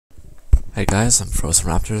Hey guys, I'm Frozen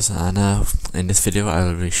Raptors, and in this video I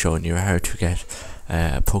will be showing you how to get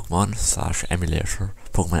Pokemon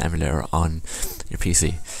emulator on your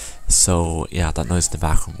PC. So yeah, that noise in the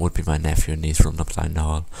background would be my nephew and niece running up and down the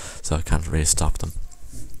hall, so I can't really stop them.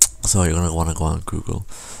 So you're gonna want to go on Google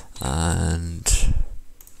and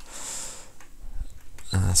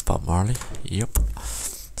Spot Marley. Yep.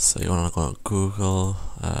 So you want to go on Google.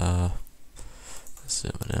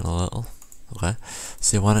 Zoom it in a little. Okay,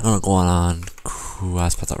 so you want to go on cool. I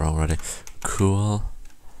spelled that wrong already. Coolroms.com.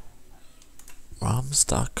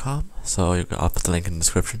 So I'll put the link in the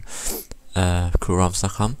description.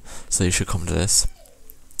 Coolroms.com. So you should come to this,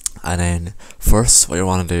 and then first, what you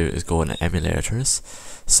want to do is go into emulators.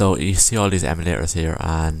 So you see all these emulators here,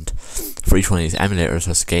 and for each one of these emulators,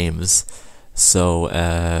 there's games. So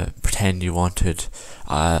pretend you wanted,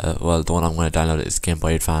 well, the one I'm going to download is Game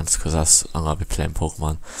Boy Advance, because I'm going to be playing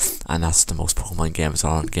Pokemon, and that's the most Pokemon games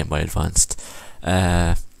are on Game Boy Advanced.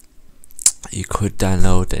 You could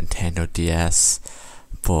download the Nintendo DS,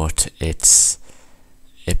 but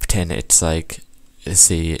pretend it's like,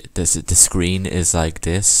 see, the screen is like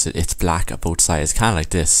this. It's black at both sides. It's kind of like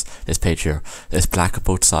this page here. It's black at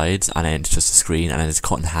both sides, and then it's just a screen, and then it's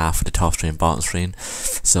cut in half with the top screen and bottom screen.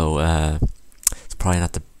 So it's probably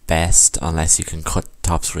not the best unless you can cut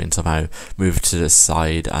top screen somehow, move it to the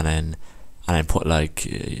side, and then put, like,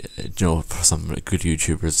 for some good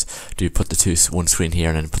YouTubers do put one screen here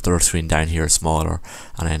and then put the other screen down here smaller,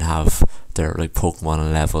 and then have their like Pokemon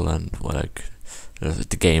on level and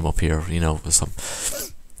the game up here, with some.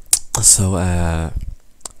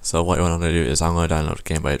 So what you want to do is I'm going to download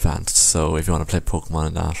Game Boy Advance. So if you want to play Pokemon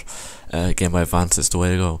in that, Game Boy Advance is the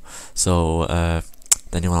way to go. So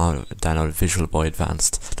then you want to download Visual Boy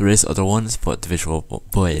Advanced. There is other ones, but the Visual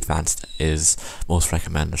Boy Advanced is most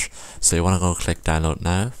recommended. So you want to go click download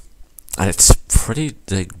now, and it's pretty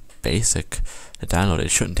basic to download.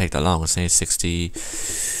 It shouldn't take that long. It's only 60.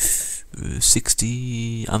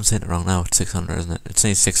 I'm saying it wrong now. It's 600, isn't it? It's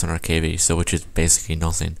only 600 kb, so which is basically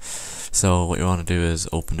nothing. So what you want to do is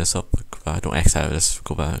open this up. Don't X out of this.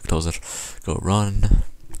 Go back, close it. Go run.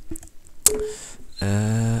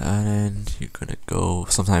 And then you're gonna go.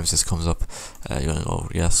 Sometimes this comes up. You're gonna go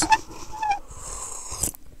yes.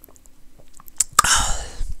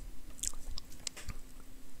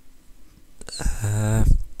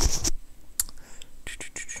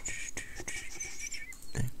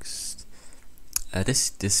 Next.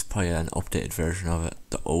 This is probably an updated version of it.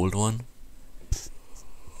 The old one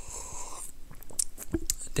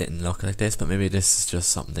didn't look like this, but maybe this is just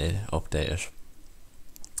something they updated.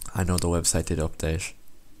 I know the website did update,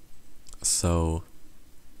 so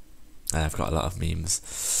I've got a lot of memes.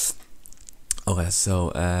 Okay,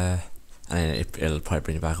 so and it'll probably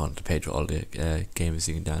bring you back onto the page with all the games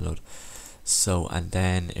you can download. So, and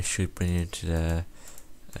then it should bring you to the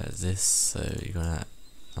this. So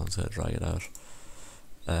I'm just gonna drag it out.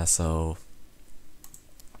 So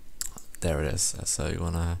there it is. So you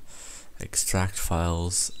wanna extract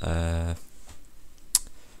files.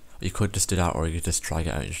 You could just do that, or you could just drag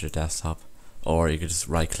it out into the desktop, or you could just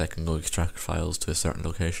right click and go extract files to a certain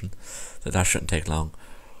location. So that shouldn't take long.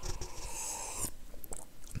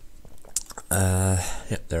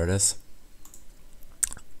 Yep, there it is.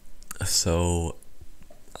 So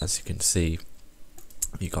as you can see,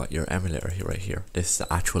 you got your emulator here, right here. This is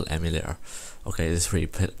the actual emulator. Okay, this is where you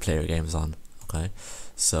play your games on. Okay,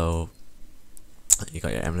 so you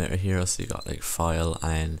got your emulator here. So you got like file,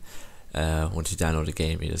 and once you download the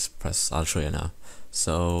game, you just press. I'll show you now.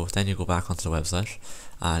 So then you go back onto the website,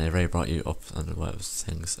 and it already brought you up on the web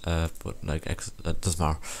things. But like that doesn't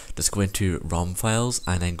matter. Just go into ROM files,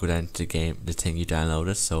 and then go down to the thing you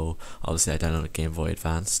downloaded. So obviously I downloaded Game Boy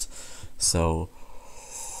Advanced. So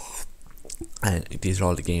and these are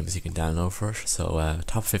all the games you can download for it. So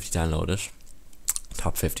top 50 downloaded,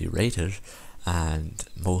 top 50 rated, and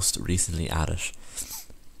most recently added.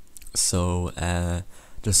 So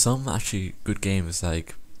there's some actually good games,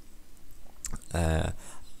 like I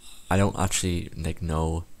don't actually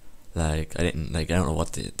know, I don't know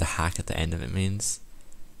what the hack at the end of it means.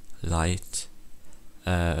 Light,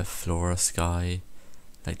 Flora Sky,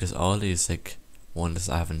 there's all these ones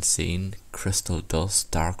I haven't seen. Crystal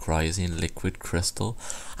Dust, Dark Rising, Liquid Crystal.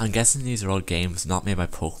 I'm guessing these are all games not made by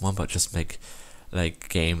Pokemon, but just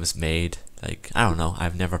games made. I don't know.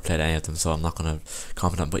 I've never played any of them, so I'm not gonna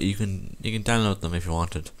comment on. But you can download them if you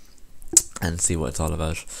wanted, and see what it's all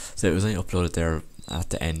about. So it was only uploaded there at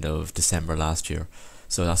the end of December last year.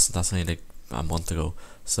 So that's only a month ago.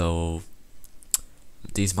 So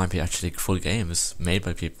these might be actually full games made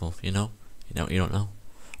by people. You don't know.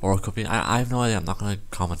 or it could be. I have no idea. I'm not gonna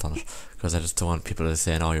comment on it because I just don't want people to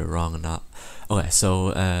say, "Oh, you're wrong," and that. Okay,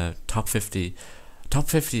 so top 50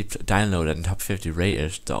 downloaded and top 50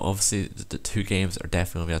 rated. Obviously, the two games that are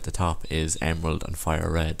definitely gonna be at the top is Emerald and Fire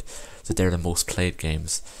Red. So they're the most played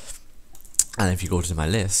games. And if you go to my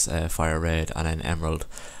list, Fire Red and then Emerald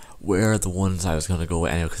were the ones I was gonna go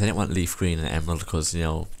with anyway, because I didn't want Leaf Green and Emerald because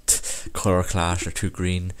color clash are too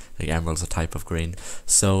green. Like Emerald's a type of green.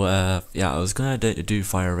 So yeah, I was gonna do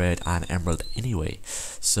Fire Red and Emerald anyway.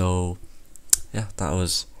 So yeah,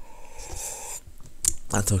 that's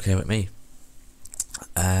okay with me.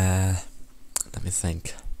 Let me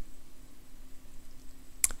think.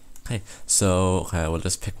 Okay, so we'll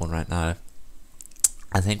just pick one right now.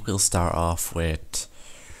 I think we'll start off with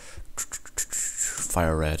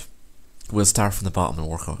Fire Red. We'll start from the bottom and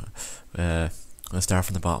work our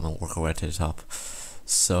way to the top.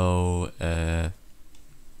 So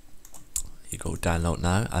you go download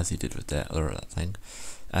now, as you did with the other thing,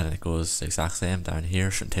 and it goes the exact same down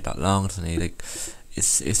here. Shouldn't take that long.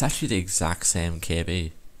 It's actually the exact same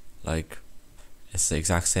KB, like it's the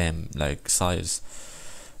exact same like size.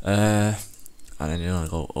 And then you're gonna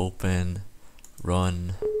go open,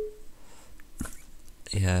 run,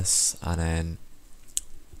 yes, and then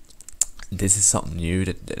this is something new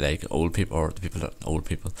that like people that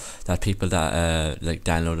like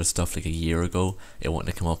downloaded stuff like a year ago, it wouldn't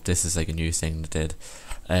have come up. This is like a new thing that did.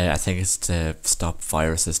 I think it's to stop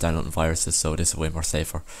viruses, downloading viruses, so this is way more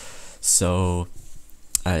safer. So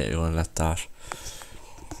you want to let that.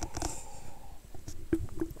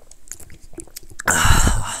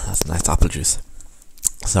 That's nice apple juice.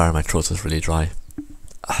 Sorry, my throat is really dry.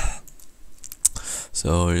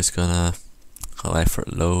 So we're just gonna wait for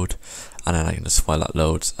it to load, and then I can just while that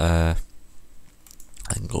loads, I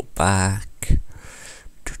can go back.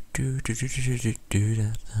 Do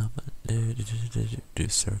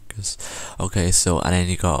circus. Okay, so and then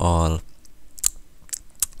you got all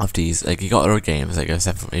of these, like you got other games, like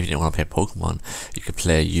except for if you didn't want to play Pokemon, you could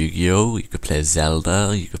play Yu-Gi-Oh, you could play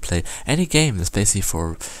Zelda, you could play any game that's basically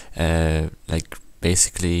for like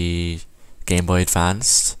basically Game Boy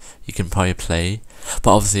Advanced. You can probably play,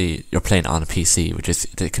 but obviously you're playing on a PC, which is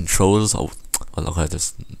the controls. Oh, well, look, I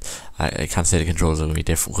can't say the controls are going to be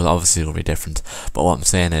different because obviously they're going to be different. But what I'm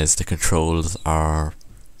saying is the controls are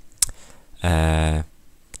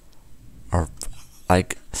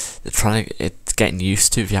like it's getting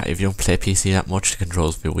used to. If you don't play PC that much, the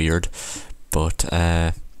controls will be weird. But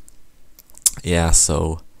yeah,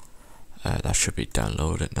 so that should be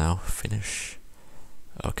downloaded now. Finish.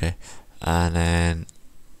 Okay, and then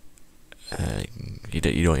you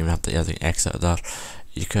don't even have to exit that.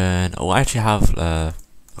 You can. Oh, I actually have a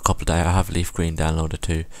couple. I have Leaf Green downloaded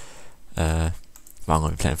too. Well, I'm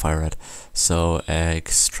going to be playing Fire Red. So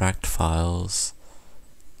extract files.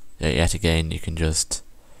 Yet again, you can just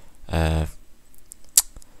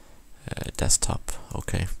desktop.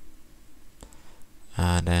 Okay.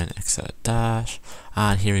 And then exit that,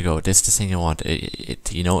 and here we go. This is the thing you want.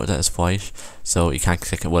 You know that it's white, so you can't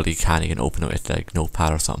click it. Well, you can open it with like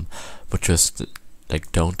Notepad or something, but just like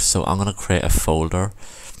don't. So I'm gonna create a folder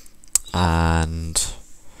and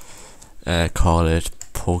call it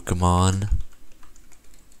Pokemon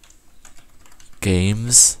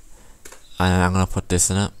Games, and I'm gonna put this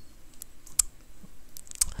in it.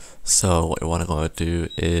 So what you want to go do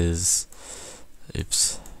is,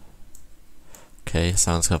 oops. Okay,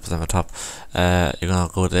 so I'm just gonna put them on top. You're gonna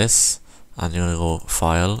go to this, and you're gonna go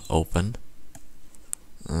File, Open,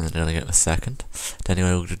 and you're gonna get a second. Then you're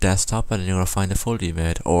gonna go to Desktop, and you're gonna find the folder you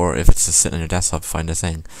made, or if it's just sitting on your desktop, find the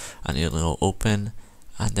thing, and you're gonna go Open,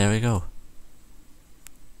 and there we go.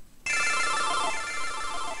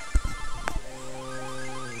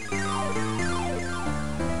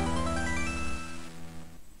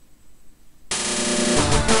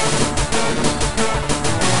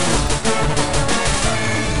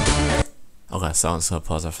 Okay, so I'm just gonna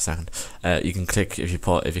pause that for a second. You can click if you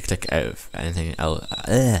click out of anything else.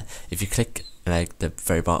 If you click like the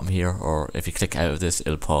very bottom here, or if you click out of this,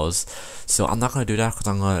 it'll pause. So I'm not gonna do that because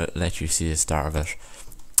I'm gonna let you see the start of it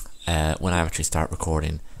when I actually start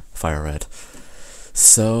recording Fire Red.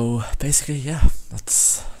 So basically, yeah,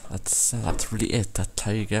 that's really it. That's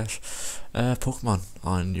how you get Pokemon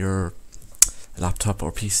on your laptop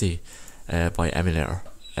or PC by emulator.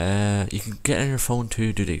 You can get it on your phone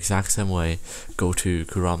too, do the exact same way. Go to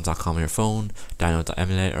coolroms.com on your phone, download the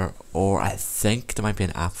emulator, or I think there might be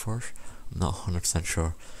an app for it. I'm not 100%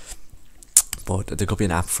 sure, but there could be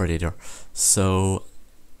an app for it either. So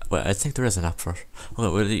Well, I think there is an app for it. Okay,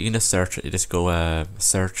 well, you can just search it. You just go don't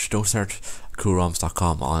search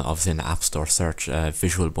coolroms.com on, obviously in the App Store. Search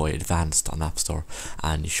Visual Boy Advanced on App Store,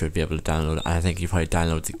 and you should be able to download it. And I think you probably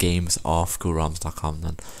download the games off coolroms.com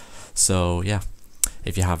then. So yeah,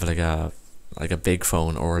 if you have like a big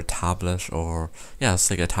phone or a tablet, or yeah,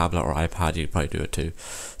 it's like a tablet or iPad, you could probably do it too.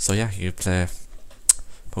 So yeah, you play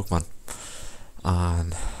Pokemon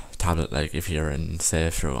on tablet, like if you're in, say,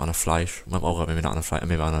 if you're on a flight, well, maybe not on a flight,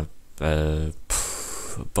 maybe on a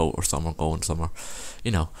boat or somewhere, going somewhere,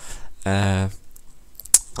 you know.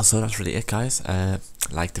 So that's really it, guys.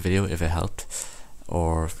 Like the video if it helped,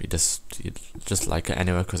 or if you just like it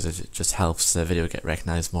anyway, because it just helps the video get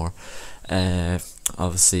recognized more.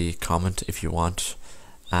 Obviously comment if you want,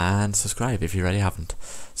 and subscribe if you already haven't.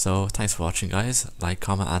 So thanks for watching, guys. Like,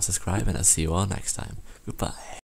 comment and subscribe, and I'll see you all next time. Goodbye.